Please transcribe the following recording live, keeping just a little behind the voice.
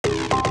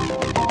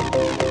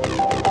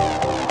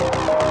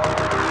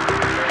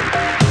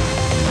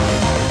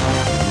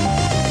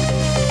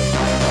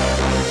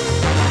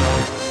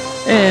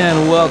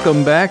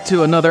welcome back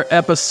to another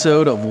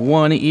episode of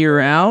One Ear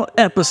Out,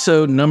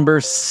 episode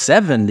number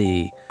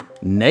 70.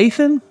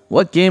 Nathan,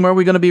 what game are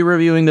we going to be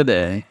reviewing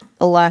today?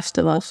 The Last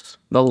of Us.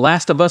 The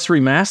Last of Us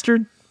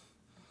Remastered?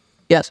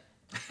 Yes.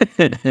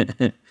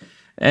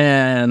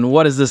 And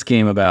what is this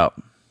game about?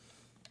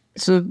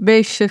 So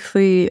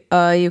basically,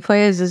 you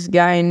play as this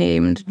guy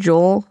named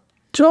Joel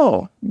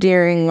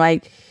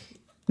during,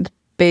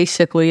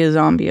 basically a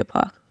zombie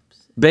apocalypse.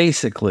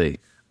 Basically,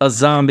 a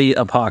zombie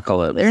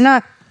apocalypse. They're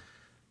not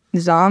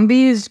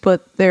zombies,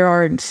 but they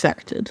are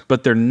infected.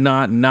 But they're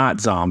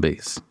not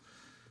zombies.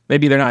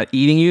 Maybe they're not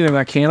eating you, they're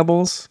not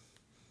cannibals?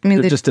 I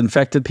mean, They're just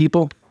infected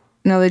people?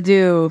 No, they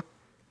do.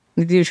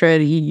 They do try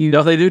to eat you.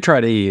 No, they do try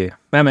to eat you.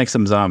 That makes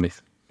them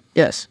zombies.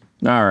 Yes.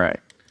 All right.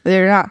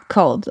 They're not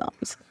called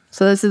zombies.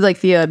 So this is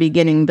like the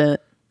beginning bit.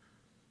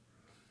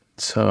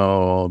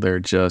 So they're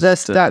just...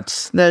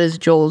 That is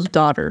Joel's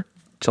daughter.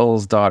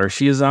 Joel's daughter.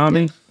 She a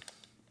zombie?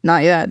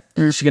 Not yet.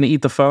 Is she going to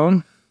eat the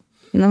phone?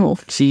 No.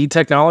 She eat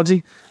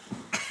technology?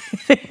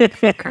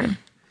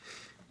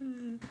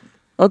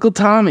 Uncle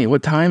Tommy,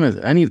 what time is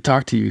it? I need to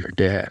talk to you, your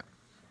dad.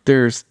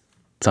 There's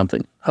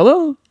something.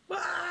 Hello?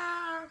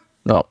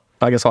 No,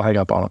 I guess I'll hang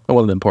up on him. It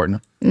wasn't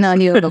important. No,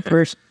 you go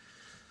first.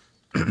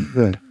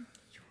 Good.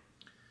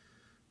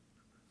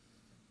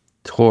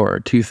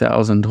 Tour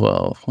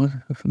 2012. What?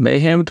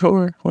 Mayhem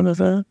Tour? What is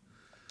that?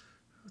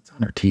 What's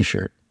on her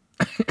t-shirt?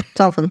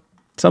 Something.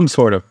 Some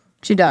sort of.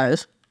 She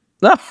dies.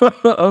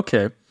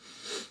 Okay.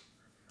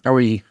 Are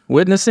we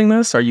witnessing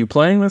this? Are you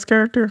playing this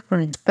character?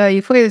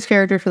 You play this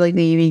character for the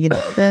beginning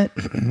bit.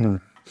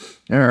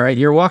 All right,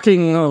 you're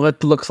walking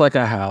what looks like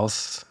a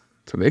house.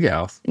 It's a big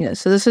house. Yeah,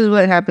 so this is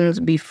what happens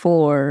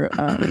before,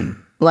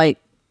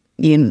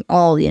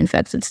 all the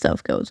infected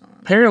stuff goes on.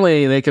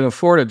 Apparently, they can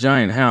afford a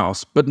giant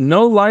house, but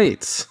no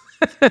lights.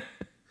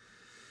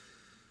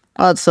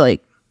 Well, it's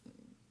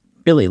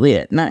really late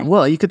at night.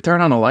 Well, you could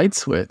turn on a light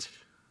switch.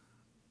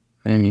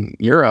 I mean,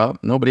 you're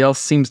up. Nobody else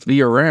seems to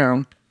be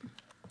around.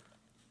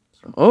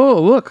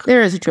 Oh, look.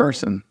 There is a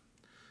person.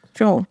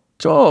 Joel,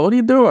 what are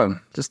you doing?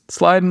 Just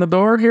sliding the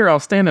door? Here,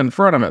 I'll stand in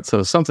front of it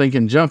so something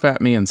can jump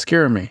at me and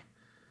scare me.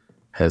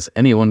 Has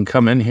anyone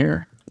come in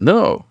here?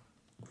 No.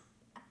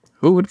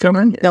 Who would come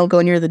in here? Don't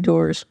go near the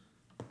doors.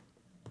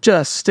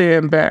 Just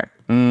stand back.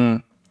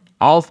 You're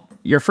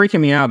freaking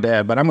me out,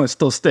 Dad, but I'm going to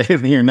still stay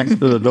in here next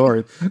to the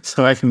door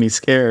so I can be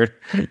scared.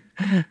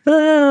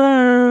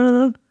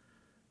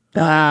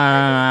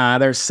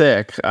 They're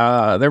sick.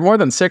 They're more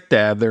than sick,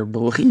 Dad. They're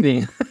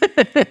bleeding.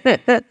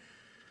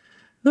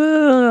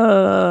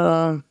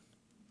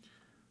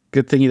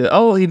 Good thing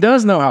he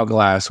does know how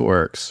glass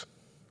works.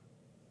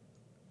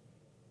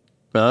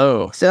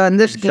 Oh. So in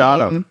this shot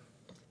game, him.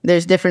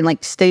 There's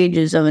different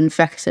stages of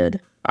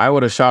infected. I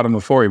would have shot him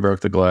before he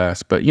broke the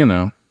glass, but you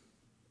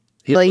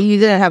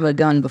didn't have a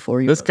gun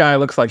before you. This guy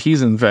looks like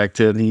he's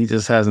infected. He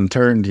just hasn't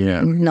turned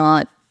yet.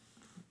 Not.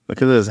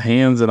 Look at his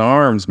hands and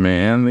arms,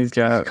 man. He's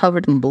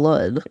covered in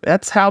blood.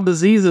 That's how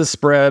diseases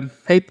spread.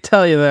 Hate to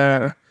tell you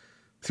that.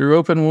 Through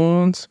open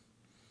wounds,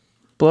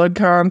 blood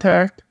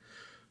contact.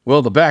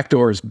 Well, the back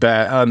door is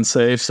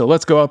unsafe, so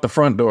let's go out the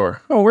front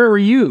door. Oh, where were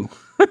you?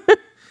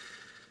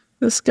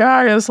 This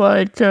guy is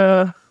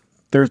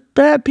there's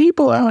bad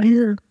people out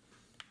here.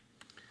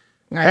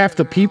 Half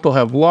the people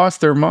have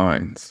lost their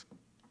minds.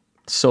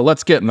 So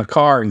let's get in the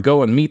car and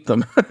go and meet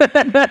them.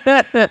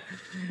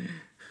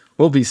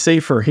 We'll be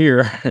safer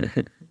here.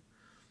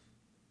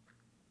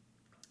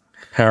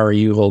 How are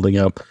you holding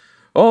up?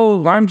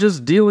 Oh, I'm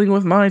just dealing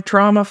with my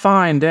trauma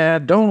fine,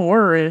 Dad. Don't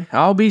worry.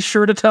 I'll be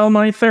sure to tell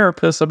my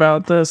therapist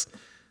about this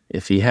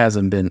if he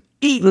hasn't been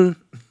eaten.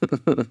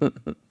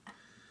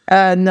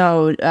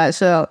 No.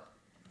 So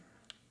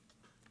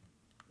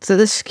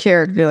this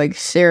character,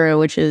 Sarah,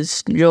 which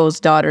is Joel's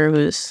daughter,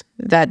 who's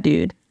that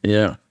dude.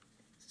 Yeah.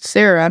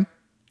 Sarah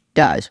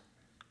dies.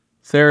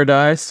 Sarah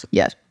dies?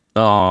 Yes.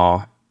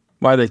 Aw.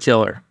 Why'd they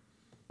kill her?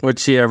 What'd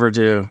she ever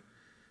do?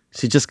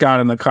 She just got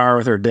in the car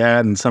with her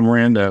dad and some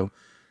rando.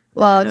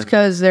 Well, it's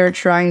because they're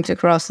trying to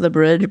cross the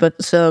bridge, but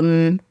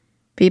some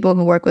people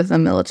who work with the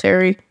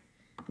military,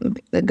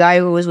 the guy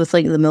who was with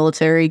the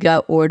military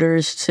got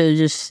orders to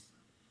just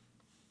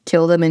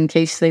kill them in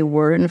case they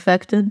were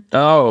infected.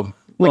 Oh.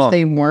 Which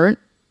they weren't.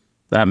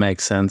 That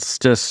makes sense.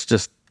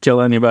 Just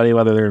kill anybody,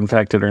 whether they're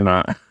infected or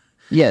not.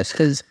 Yes,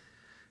 because...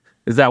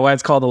 Is that why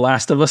it's called The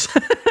Last of Us?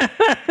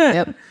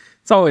 Yep.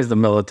 It's always the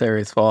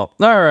military's fault.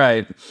 All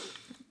right.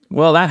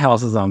 Well, that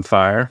house is on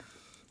fire.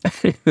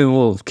 A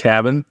little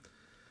cabin.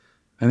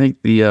 I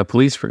think the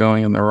police were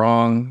going in the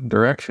wrong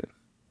direction.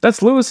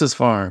 That's Lewis's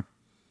farm.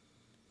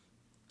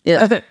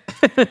 Yeah.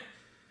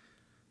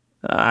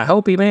 I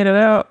hope he made it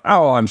out.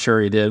 Oh, I'm sure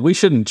he did. We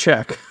shouldn't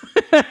check.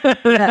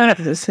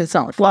 It's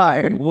on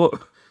fire.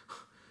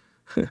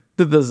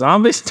 Did the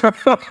zombies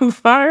start on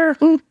fire?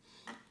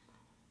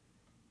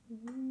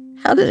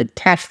 How did it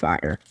catch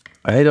fire?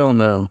 I don't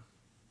know.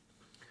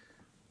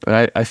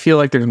 But I feel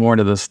like there's more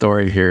to the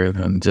story here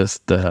than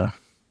just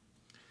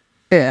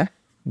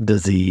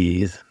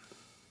disease.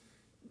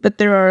 But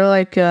there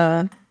are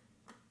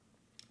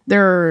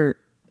there are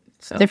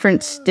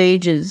different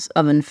stages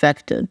of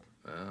infected.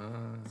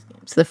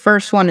 So the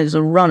first one is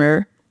a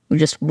runner who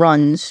just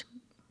runs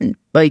and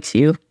bites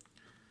you.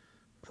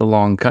 The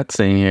long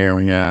cutscene here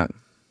we got.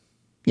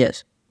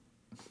 Yes.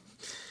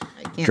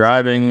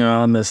 Driving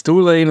on this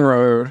 2-lane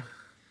road.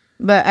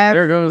 But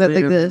There goes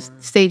the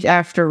stage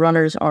after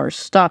runners are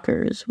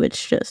stalkers,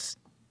 which just,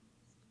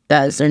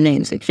 as their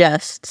name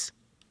suggests,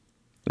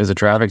 There's a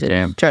traffic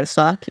jam. try to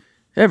stalk.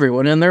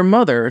 Everyone and their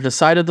mother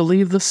decided to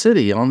leave the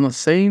city on the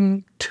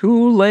same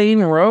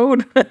 2-lane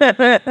road.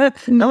 How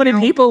many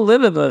people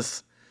live in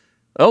this?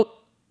 Oh,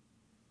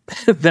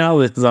 now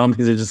the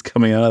zombies are just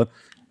coming out,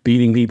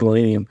 beating people,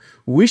 eating them.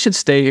 We should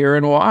stay here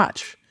and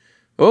watch.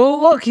 Oh,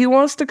 look, he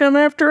wants to come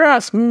after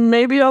us.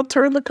 Maybe I'll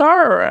turn the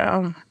car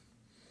around.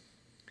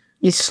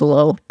 He's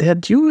slow.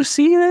 Did you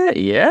see that?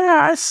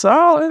 Yeah, I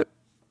saw it.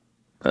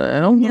 I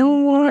don't know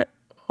what.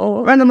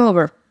 Oh, Run them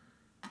over.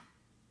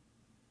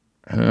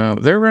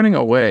 they're running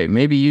away.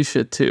 Maybe you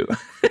should too.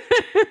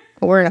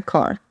 We're in a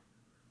car.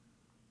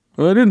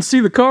 Well, I didn't see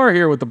the car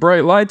here with the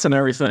bright lights and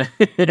everything.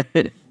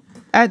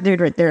 That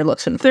dude right there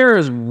looks in. There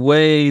is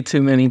way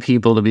too many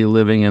people to be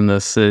living in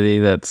this city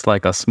that's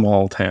like a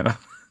small town.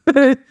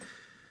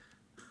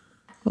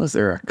 Was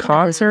there a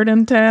concert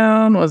in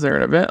town? Was there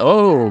an event?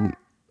 Oh,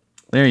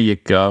 there you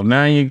go.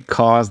 Now you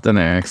caused an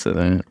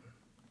accident.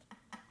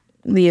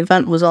 The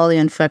event was all the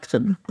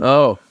infected.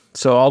 Oh,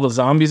 so all the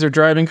zombies are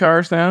driving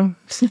cars now?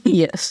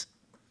 Yes.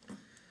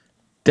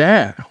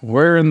 Dad,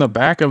 we're in the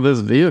back of this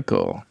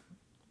vehicle.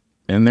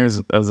 And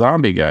there's a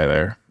zombie guy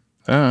there.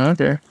 Oh,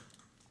 okay.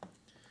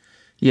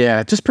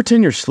 Yeah, just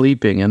pretend you're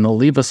sleeping and they'll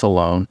leave us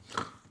alone.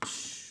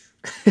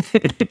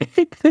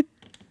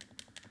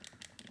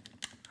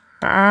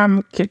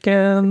 I'm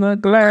kicking the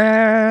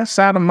glass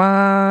out of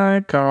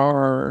my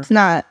car.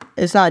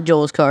 It's not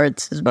Joel's car,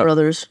 it's his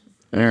brother's.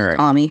 All right.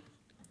 Tommy.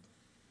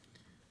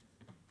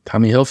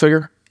 Tommy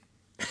Hilfiger?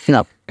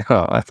 No,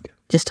 Oh, that's good.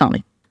 just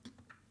Tommy.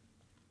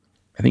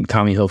 I think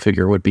Tommy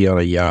Hilfiger would be on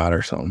a yacht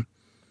or something.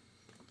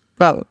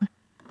 Probably.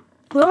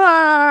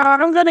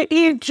 I'm going to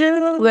eat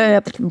you.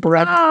 Whipped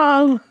bread.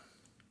 Oh,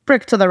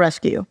 Brick to the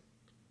rescue.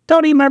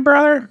 don't eat my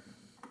brother.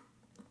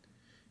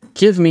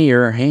 Give me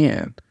your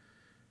hand.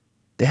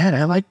 Dad,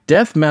 I like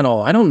death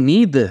metal. I don't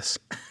need this.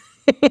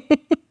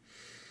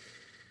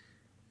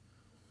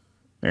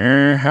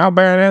 How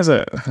bad is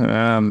it?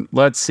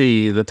 Let's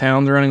see. The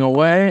town's running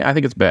away. I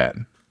think it's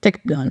bad.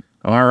 Take a gun.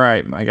 All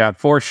right. I got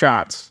 4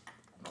 shots.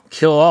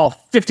 Kill all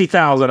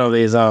 50,000 of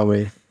these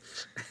zombies.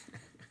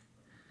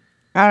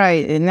 All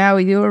right, and now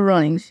we do a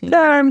running scene.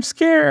 Dad, I'm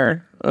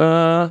scared.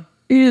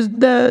 He's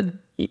dead.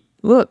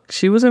 Look,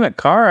 she was in a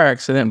car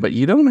accident, but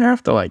you don't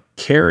have to, like,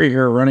 carry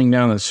her running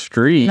down the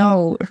street.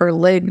 No, her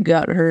leg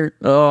got hurt.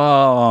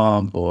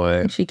 Oh,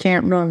 boy. She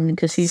can't run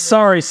because he's...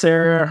 Sorry,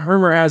 Sarah.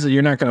 Rumor has it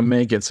you're not going to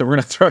make it, so we're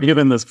going to throw you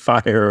in this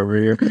fire over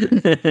here.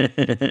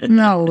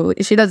 No,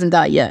 she doesn't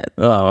die yet.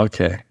 Oh,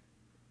 okay.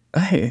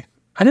 Hey,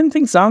 I didn't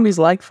think zombies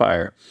like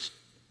fire.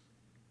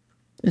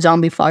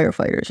 Zombie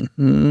firefighters.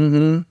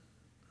 Mm-hmm.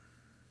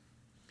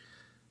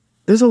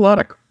 There's a lot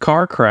of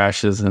car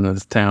crashes in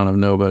this town of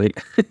nobody.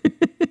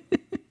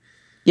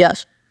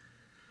 Yes.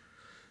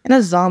 And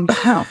a zombie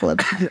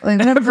apocalypse. Like,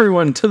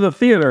 Everyone to the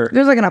theater.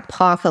 there's like an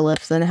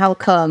apocalypse, then how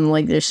come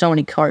like there's so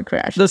many car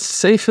crashes? The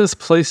safest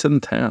place in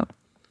town.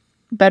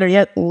 Better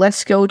yet,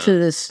 let's go to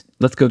this.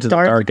 Let's go to the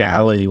dark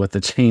alley with the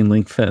chain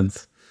link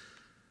fence.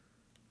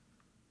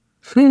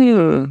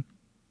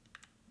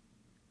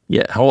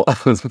 Yeah,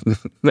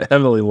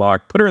 heavily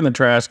locked. Put her in the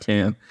trash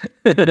can.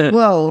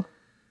 Whoa.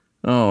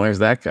 Oh, there's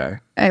that guy.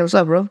 Hey, what's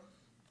up, bro?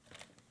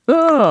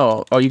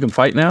 Oh, you can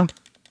fight now?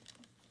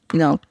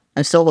 No,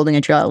 I'm still holding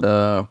a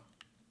child.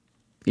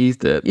 He's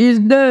dead. He's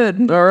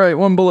dead. All right,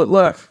 1 bullet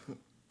left.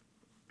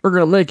 We're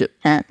gonna make it.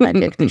 I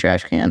kicked the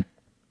trash can.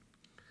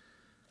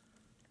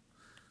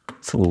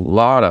 It's a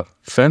lot of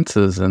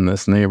fences in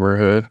this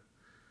neighborhood.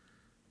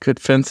 Good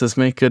fences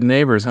make good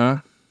neighbors, huh?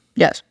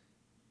 Yes.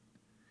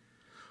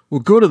 We'll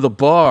go to the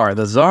bar.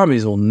 The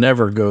zombies will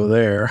never go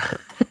there.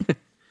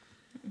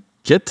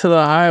 Get to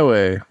the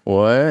highway.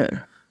 What?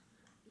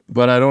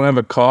 But I don't have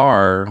a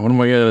car. What am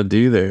I gonna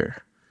do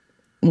there?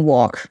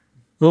 Walk.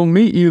 We'll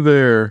meet you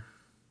there.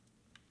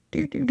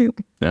 Do, do, do.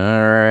 All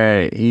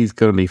right. He's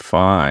gonna be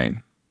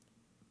fine.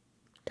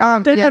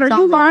 Dad, Are you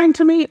Tommy. lying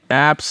to me?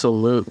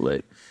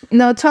 Absolutely.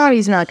 No,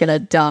 Tommy's not gonna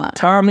die.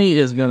 Tommy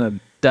is gonna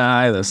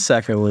die the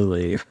second we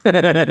leave.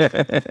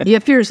 He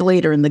appears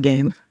later in the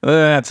game,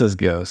 That's his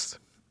ghost.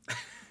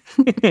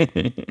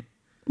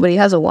 but he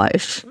has a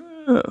wife.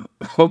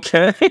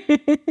 Okay.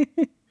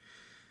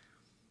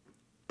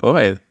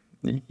 Boy,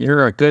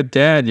 you're a good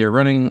dad. You're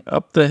running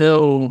up the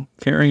hill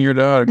carrying your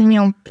dog.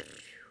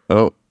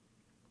 Oh,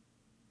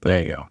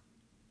 there you go.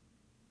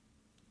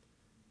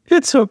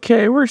 It's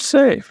okay. We're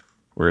safe.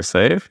 We're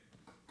safe?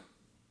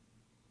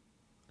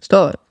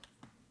 Stop.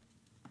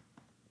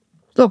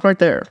 Stop right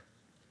there.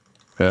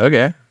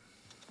 Okay.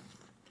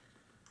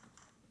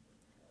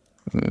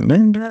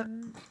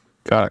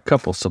 Got a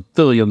couple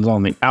civilians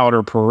on the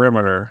outer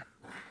perimeter.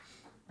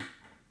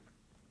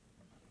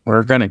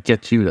 We're gonna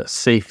get you to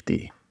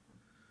safety.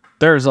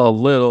 There's a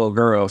little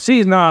girl.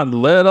 She's not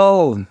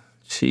little.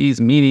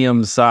 She's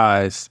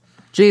medium-sized.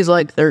 She's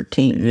like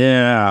 13.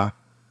 Yeah.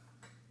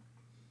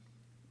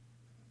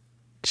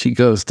 She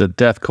goes to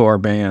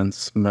deathcore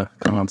bands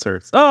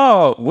concerts.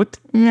 Oh, what?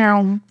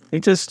 No. He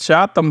just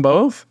shot them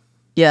both?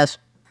 Yes.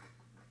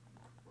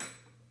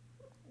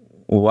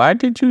 Why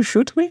did you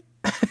shoot me?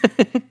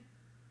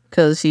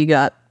 Because he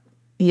had...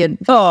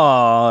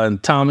 Oh,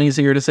 and Tommy's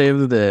here to save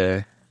the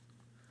day.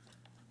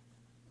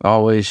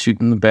 Always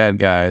shooting the bad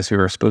guys who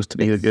are supposed to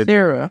be the good.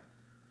 Sarah.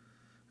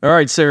 All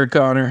right, Sarah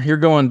Connor, you're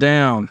going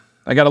down.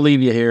 I gotta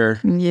leave you here.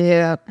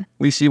 Yeah. At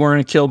least you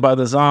weren't killed by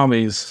the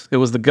zombies. It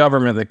was the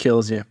government that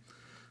kills you.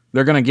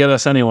 They're gonna get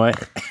us anyway.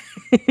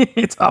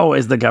 It's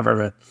always the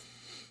government.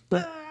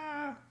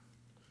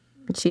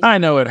 I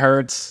know it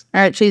hurts.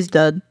 All right, she's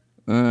dead.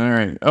 All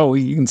right. Oh,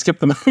 you can skip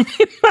the movie.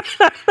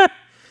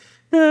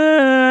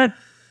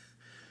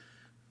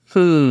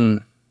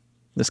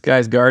 This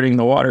guy's guarding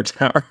the water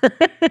tower.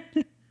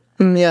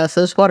 Yes,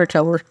 this water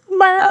tower.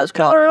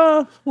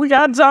 We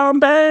got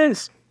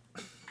zombies.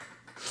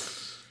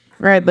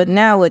 Right, but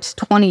now it's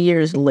 20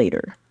 years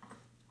later.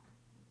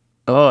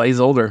 Oh, he's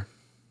older.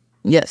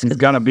 Yes, He's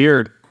got a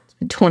beard.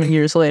 20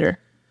 years later.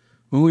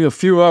 Only a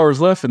few hours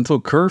left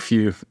until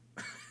curfew.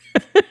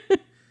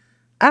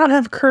 I don't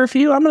have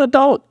curfew. I'm an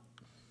adult.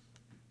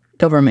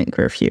 Government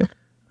curfew.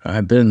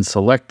 I've been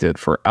selected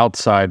for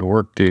outside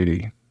work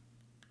duty.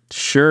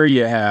 Sure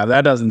you have.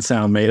 That doesn't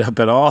sound made up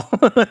at all.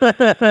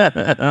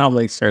 I'll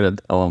make sure to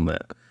tell him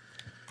that.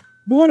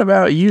 What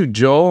about you,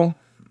 Joel?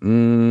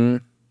 I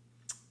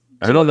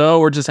don't know.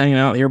 We're just hanging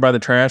out here by the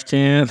trash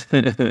can.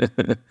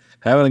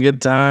 Having a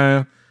good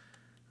time.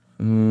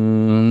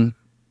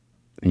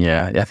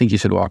 Yeah, I think you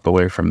should walk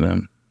away from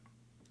them.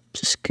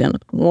 Just gonna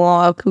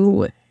walk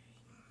away.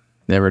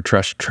 Never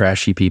trust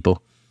trashy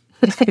people.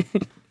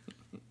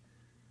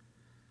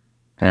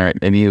 All right,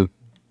 maybe you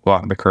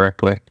walk the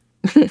correct way.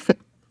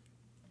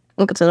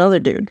 Look, it's another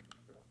dude.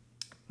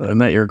 Isn't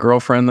that your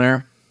girlfriend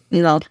there?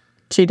 No,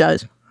 she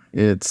does.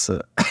 It's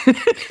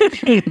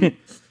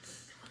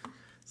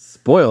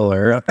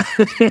spoiler.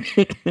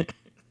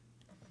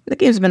 The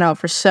game's been out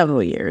for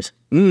several years.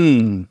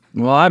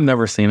 Well, I've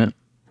never seen it.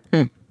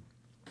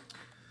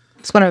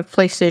 It's one of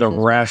PlayStation. The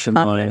ration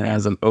line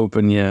hasn't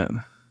opened yet.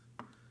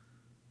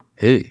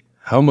 Hey,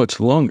 how much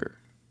longer?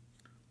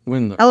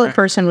 When the Hello,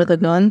 person with a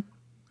gun.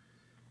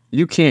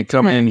 You can't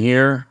come in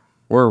here.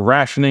 We're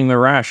rationing the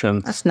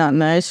rations. That's not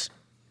nice.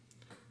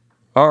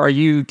 Are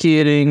you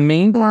kidding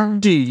me?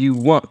 Do you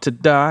want to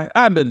die?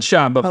 I've been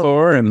shot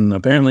before and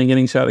apparently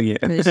getting shot again.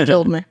 They just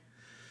killed me.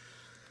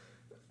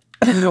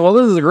 Well,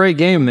 this is a great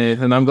game,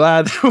 Nathan. I'm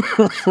glad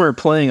we're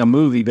playing a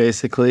movie,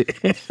 basically.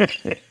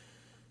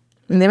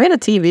 And they made a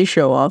TV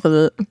show off of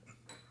it.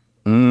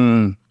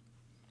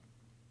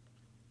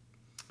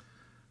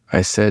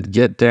 I said,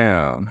 get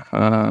down.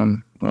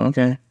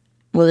 Okay.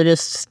 Well, they're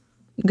just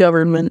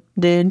government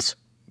dudes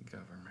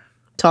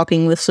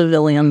talking with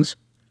civilians.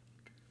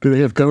 Do they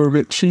have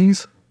government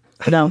cheese?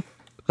 No.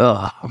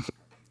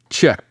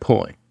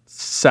 Checkpoint.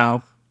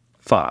 South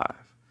 5.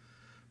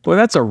 Boy,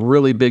 that's a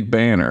really big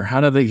banner. How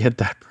did they get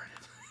that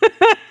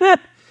printed?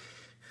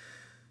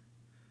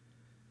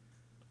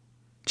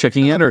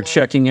 Checking in or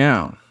checking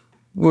out?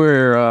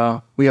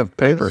 We have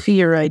paper. For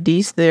your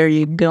IDs, there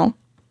you go.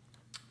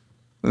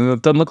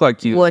 It doesn't look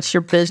like you. What's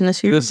your business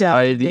here? This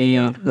ID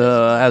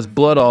has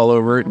blood all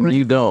over it, and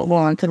you don't.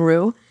 One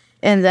through.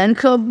 And then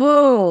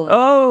kaboom!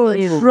 Oh,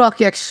 The truck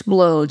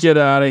explodes. get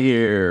out of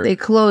here. They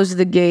close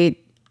the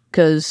gate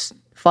because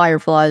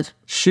fireflies.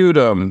 Shoot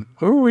them.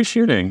 Who are we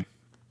shooting?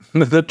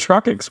 The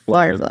truck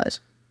explodes.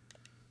 Fireflies.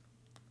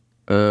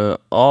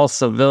 All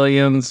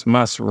civilians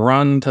must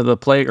run to the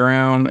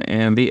playground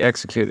and be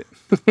executed.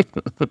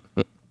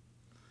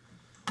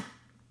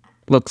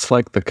 Looks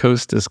like the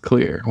coast is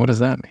clear. What does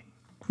that mean?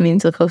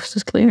 Means the coast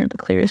is clear. The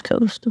clearest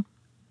coast.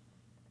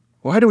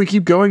 Why do we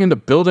keep going into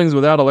buildings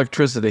without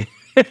electricity?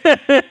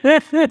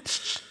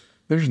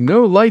 There's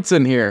no lights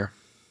in here.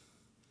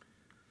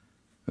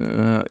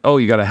 Oh,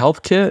 you got a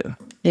health kit?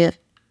 Yeah.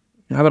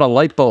 How about a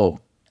light bulb?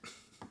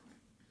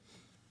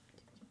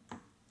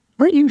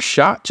 Weren't you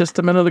shot just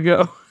a minute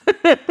ago?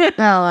 No,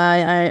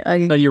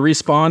 No, you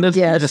respawned?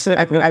 yes,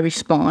 I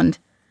respawned.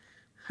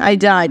 I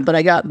died, but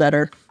I got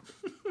better.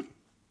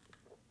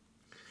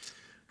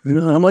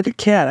 I'm like a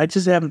cat. I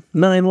just have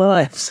 9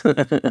 lives.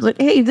 I was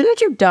like, hey, didn't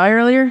you die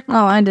earlier?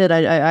 Oh, I did.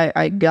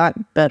 I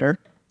got better.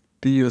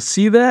 Do you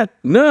see that?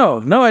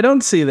 No, I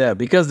don't see that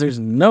because there's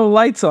no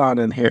lights on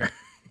in here.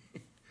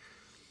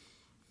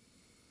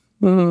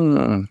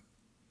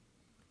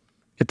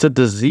 It's a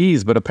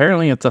disease, but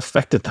apparently it's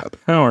affected the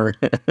power.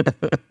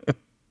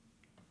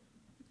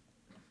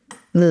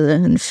 The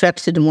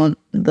infected want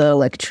the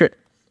electric.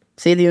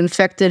 See, the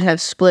infected have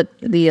split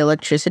the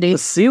electricity. The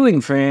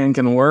ceiling fan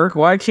can work.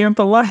 Why can't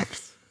the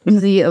lights?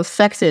 The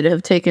affected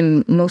have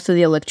taken most of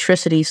the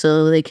electricity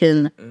so they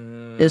can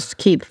just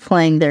keep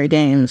playing their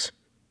games.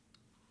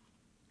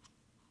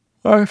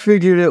 I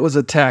figured it was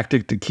a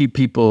tactic to keep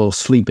people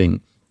sleeping.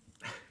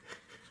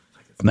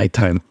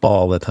 nighttime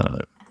all the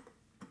time.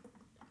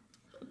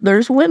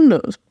 There's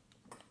windows.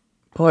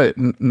 Boy,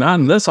 not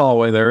in this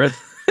hallway there is.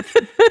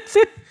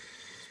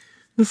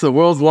 This is the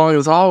world's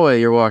longest hallway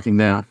you're walking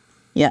down.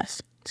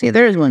 Yes. See,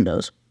 there's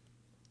windows.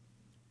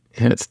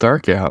 And it's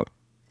dark out.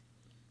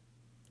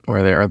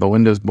 Where they are the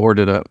windows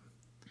boarded up.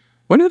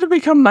 When did it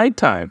become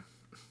nighttime?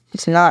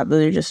 It's not, but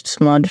they're just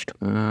smudged.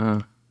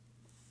 You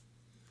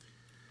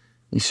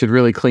should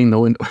really clean the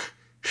window.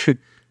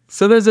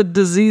 So there's a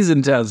disease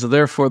in town, so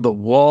therefore the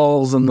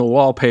walls and the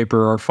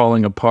wallpaper are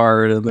falling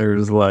apart, and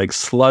there's like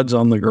sludge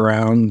on the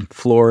ground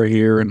floor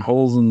here and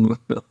holes in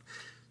the...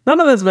 None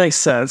of this makes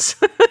sense.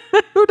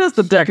 Who does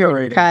the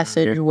decorating?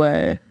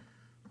 Passageway.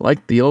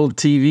 Like the old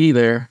TV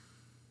there.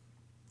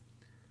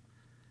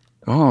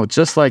 Oh,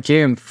 just like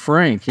Anne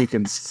Frank, you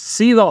can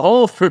see the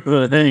hole through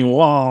the dang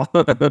wall.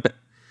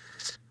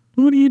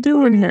 What are you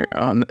doing here?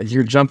 Oh,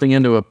 you're jumping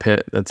into a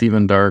pit that's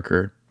even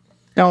darker.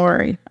 Don't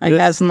worry. I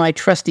have my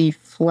trusty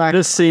flash.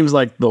 This seems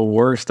like the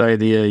worst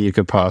idea you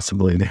could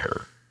possibly do.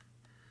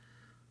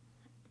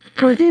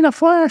 We need a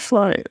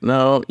flashlight.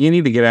 No, you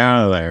need to get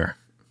out of there.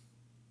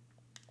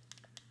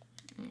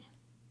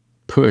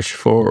 Push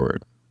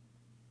forward.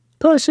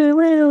 Push it.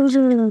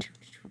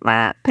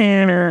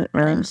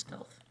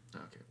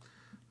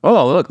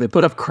 Oh, look, they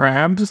put up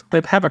crabs.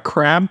 They have a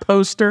crab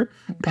poster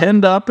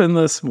pinned up in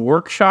this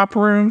workshop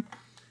room.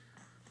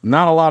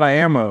 Not a lot of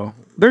ammo.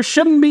 There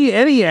shouldn't be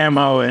any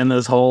ammo in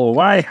this hole.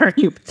 Why are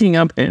you picking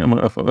up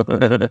ammo?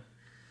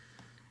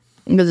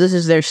 Because this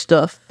is their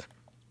stuff.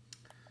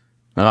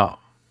 Oh,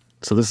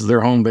 so this is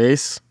their home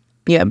base?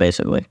 Yeah,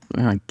 basically.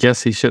 I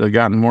guess he should have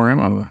gotten more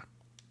ammo.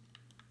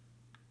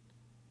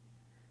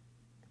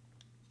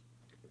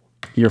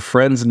 Your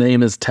friend's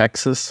name is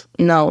Texas?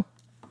 No.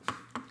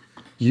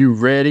 You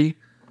ready?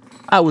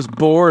 I was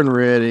born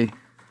ready.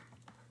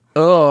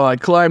 Oh, I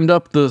climbed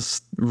up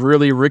this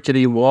really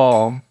rickety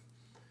wall.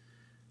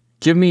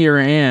 Give me your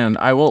hand.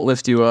 I won't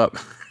lift you up.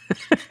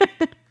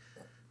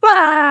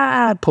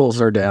 Pulls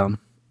her down.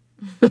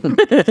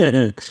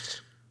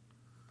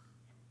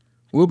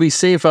 We'll be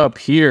safe up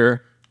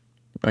here.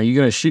 Are you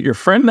going to shoot your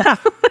friend now?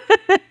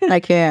 I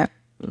can't.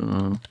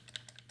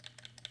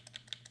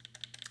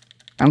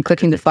 I'm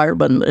clicking the fire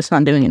button, but it's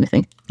not doing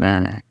anything.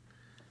 Nah.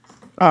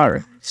 All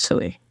right.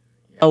 Silly.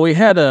 Oh, we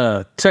had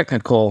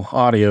technical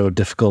audio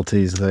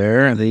difficulties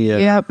there.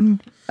 Yep.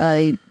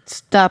 I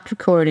stopped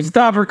recording.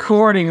 Stop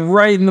recording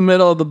right in the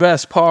middle of the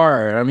best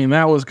part. I mean,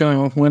 that was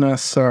going to win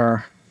us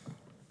our...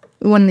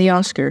 Won the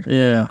Oscar.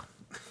 Yeah,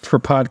 for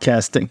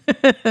podcasting.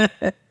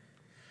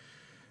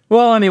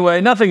 Well,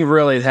 anyway, nothing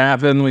really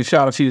happened. We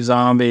shot a few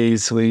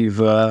zombies.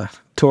 We've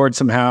toured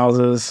some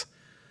houses.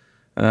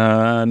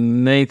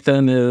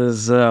 Nathan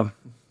is got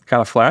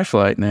a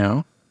flashlight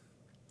now.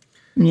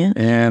 Yeah.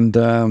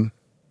 And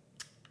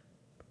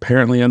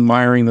apparently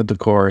admiring the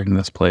decor in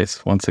this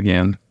place once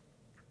again.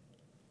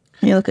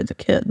 Hey, look at the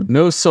kid.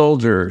 No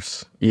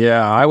soldiers.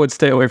 Yeah, I would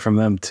stay away from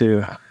them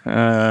too. What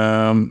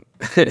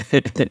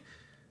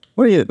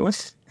are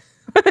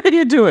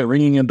you doing?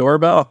 Ringing a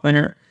doorbell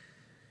there?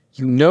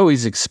 You know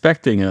he's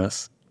expecting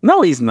us.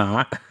 No, he's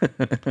not.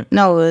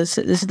 No, this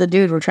is the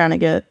dude we're trying to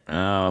get.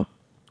 Oh.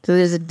 So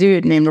there's a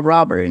dude named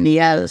Robert, and he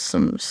has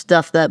some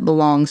stuff that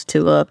belongs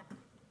to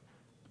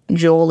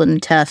Joel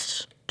and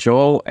Tess.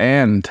 Joel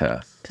and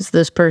Tess. Because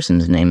this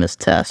person's name is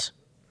Tess.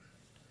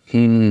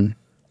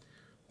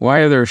 Why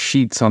are there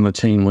sheets on the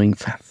chain link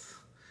fence?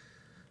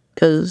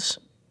 Because...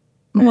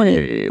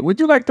 Hey, would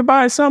you like to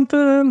buy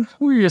something?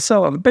 We're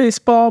selling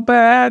baseball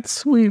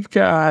bats. We've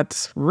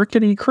got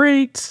rickety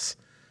crates.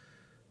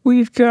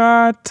 We've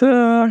got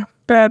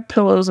bad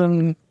pillows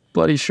and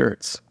bloody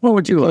shirts. What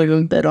would you like?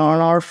 Even bet on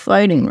our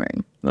fighting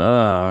ring.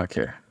 Oh,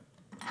 okay.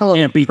 Hello.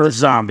 Can't beat the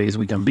zombies.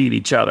 We can beat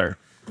each other.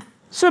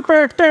 Sit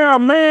back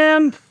down,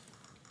 man.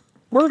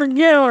 We're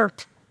together.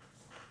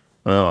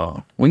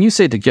 Oh, when you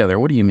say together,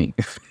 what do you mean?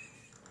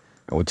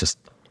 Or just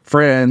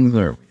friends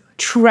or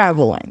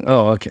Traveling.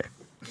 Oh, okay.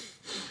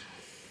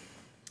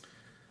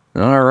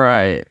 All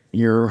right.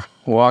 You're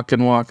walking.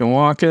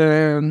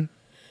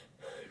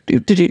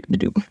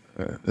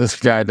 This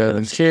guy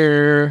doesn't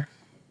care.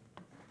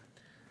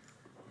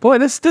 Boy,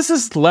 this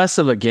is less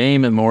of a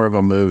game and more of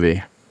a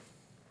movie.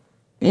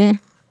 Yeah.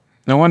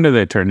 No wonder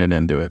they turned it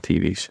into a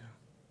TV show.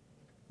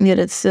 Yet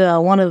it's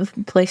one of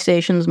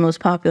PlayStation's most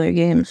popular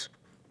games.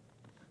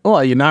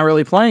 Well, you're not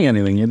really playing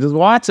anything. You just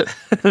watch it.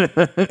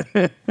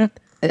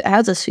 It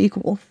has a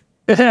sequel.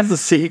 It has a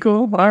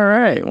sequel? All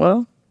right.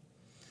 Well,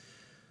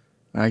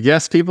 I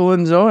guess people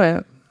enjoy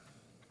it.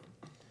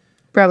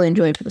 Probably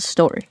enjoy it for the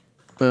story.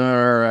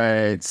 All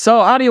right.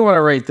 So how do you want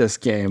to rate this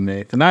game,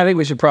 Nathan? I think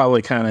we should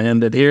probably kind of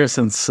end it here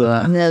since...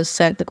 There's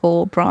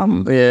technical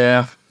problem.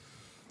 Yeah.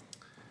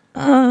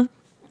 It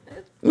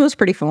was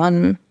pretty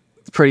fun.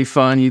 It's pretty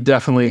fun. You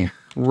definitely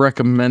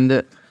recommend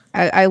it.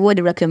 I would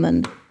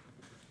recommend.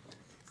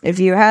 If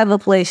you have a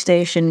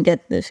PlayStation,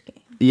 get this game.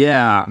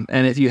 Yeah.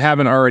 And if you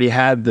haven't already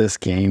had this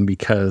game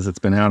because it's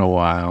been out a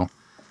while...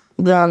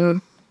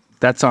 Then...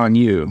 That's on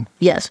you.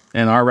 Yes.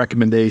 And our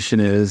recommendation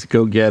is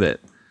go get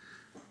it.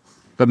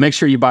 But make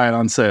sure you buy it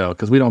on sale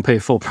because we don't pay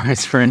full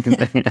price for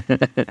anything.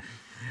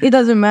 It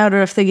doesn't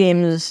matter if the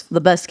game is the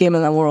best game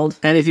in the world.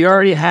 And if you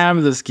already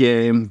have this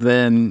game,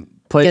 then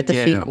play Get the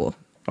game. sequel.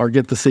 Or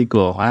get the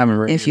sequel. I haven't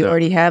read If you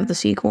already have the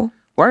sequel.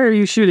 Why are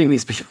you shooting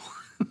these people?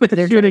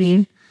 They're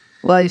shooting.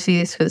 Well, you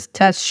see, it's because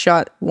Tess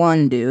shot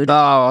one dude.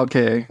 Oh,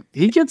 okay.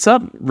 He gets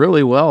up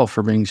really well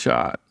for being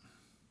shot.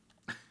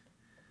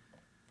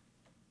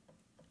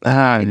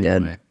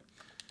 Anyway.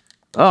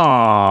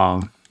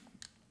 Oh.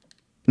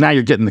 Now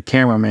you're getting the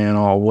cameraman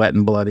all wet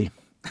and bloody.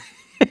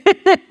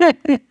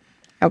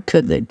 How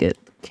could they get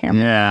the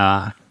camera?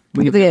 Yeah.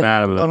 We They get get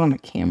mad of blood it. on the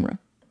camera.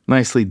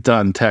 Nicely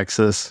done,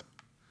 Texas.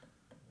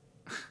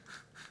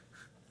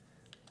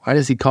 Why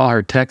does he call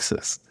her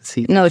Texas?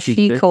 No,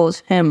 she calls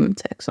him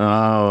Texas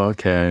Oh,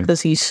 okay.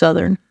 because he's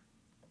Southern.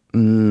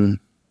 Yeah.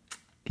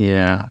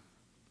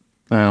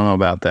 I don't know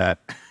about that.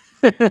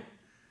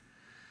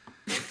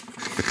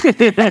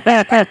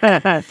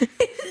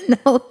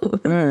 No.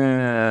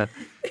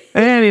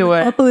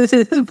 Anyway. Oh, this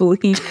is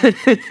bleak.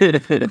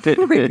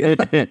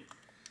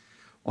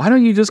 Why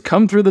don't you just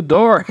come through the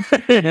door?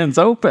 It's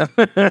open.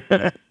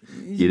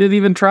 You didn't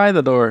even try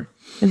the door.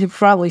 He should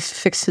probably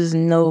fix his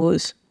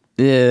nose.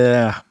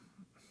 Yeah.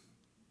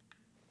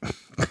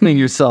 Clean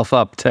yourself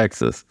up,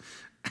 Texas.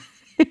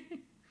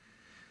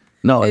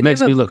 No, it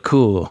makes me look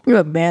cool. You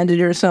have a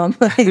bandage or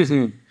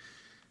something.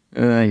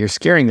 You're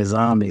scaring the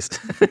zombies.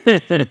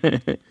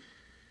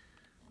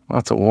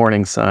 Lots of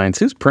warning signs.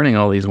 Who's printing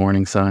all these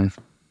warning signs?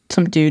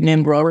 Some dude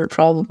named Robert,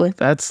 probably.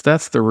 That's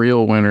the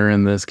real winner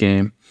in this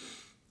game.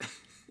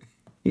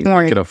 You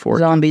can afford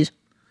zombies.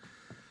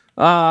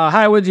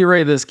 how would you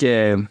rate this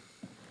game?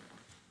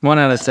 1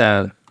 out of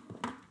 10.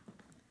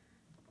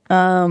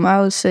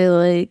 I would say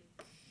like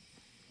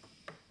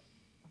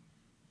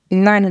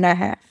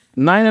 9.5.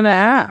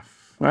 9.5.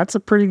 That's a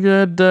pretty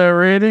good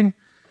rating.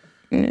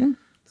 Yeah.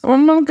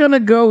 I'm gonna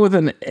go with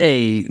an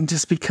 8,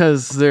 just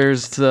because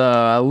there's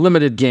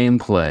limited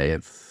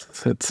gameplay.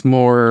 It's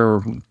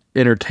more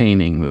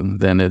entertaining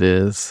than it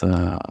is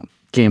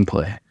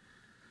gameplay.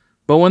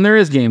 But when there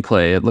is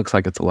gameplay, it looks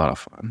like it's a lot of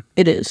fun.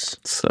 It is.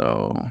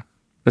 So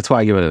that's why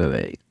I give it an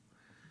 8.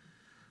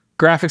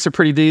 Graphics are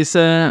pretty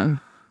decent.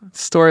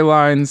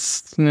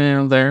 Storylines,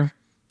 there.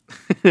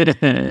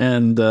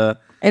 And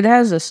It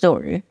has a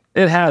story.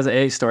 it has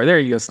a story. There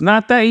you go. It's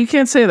not that. You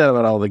can't say that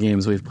about all the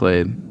games we've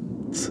played.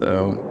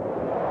 So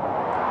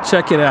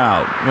check it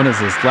out. What is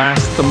this?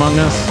 Last Among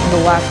Us? The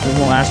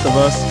Last of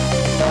Us?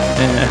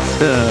 And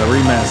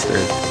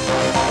Remastered.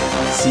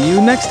 See you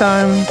next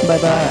time. Bye-bye.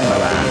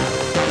 Bye-bye.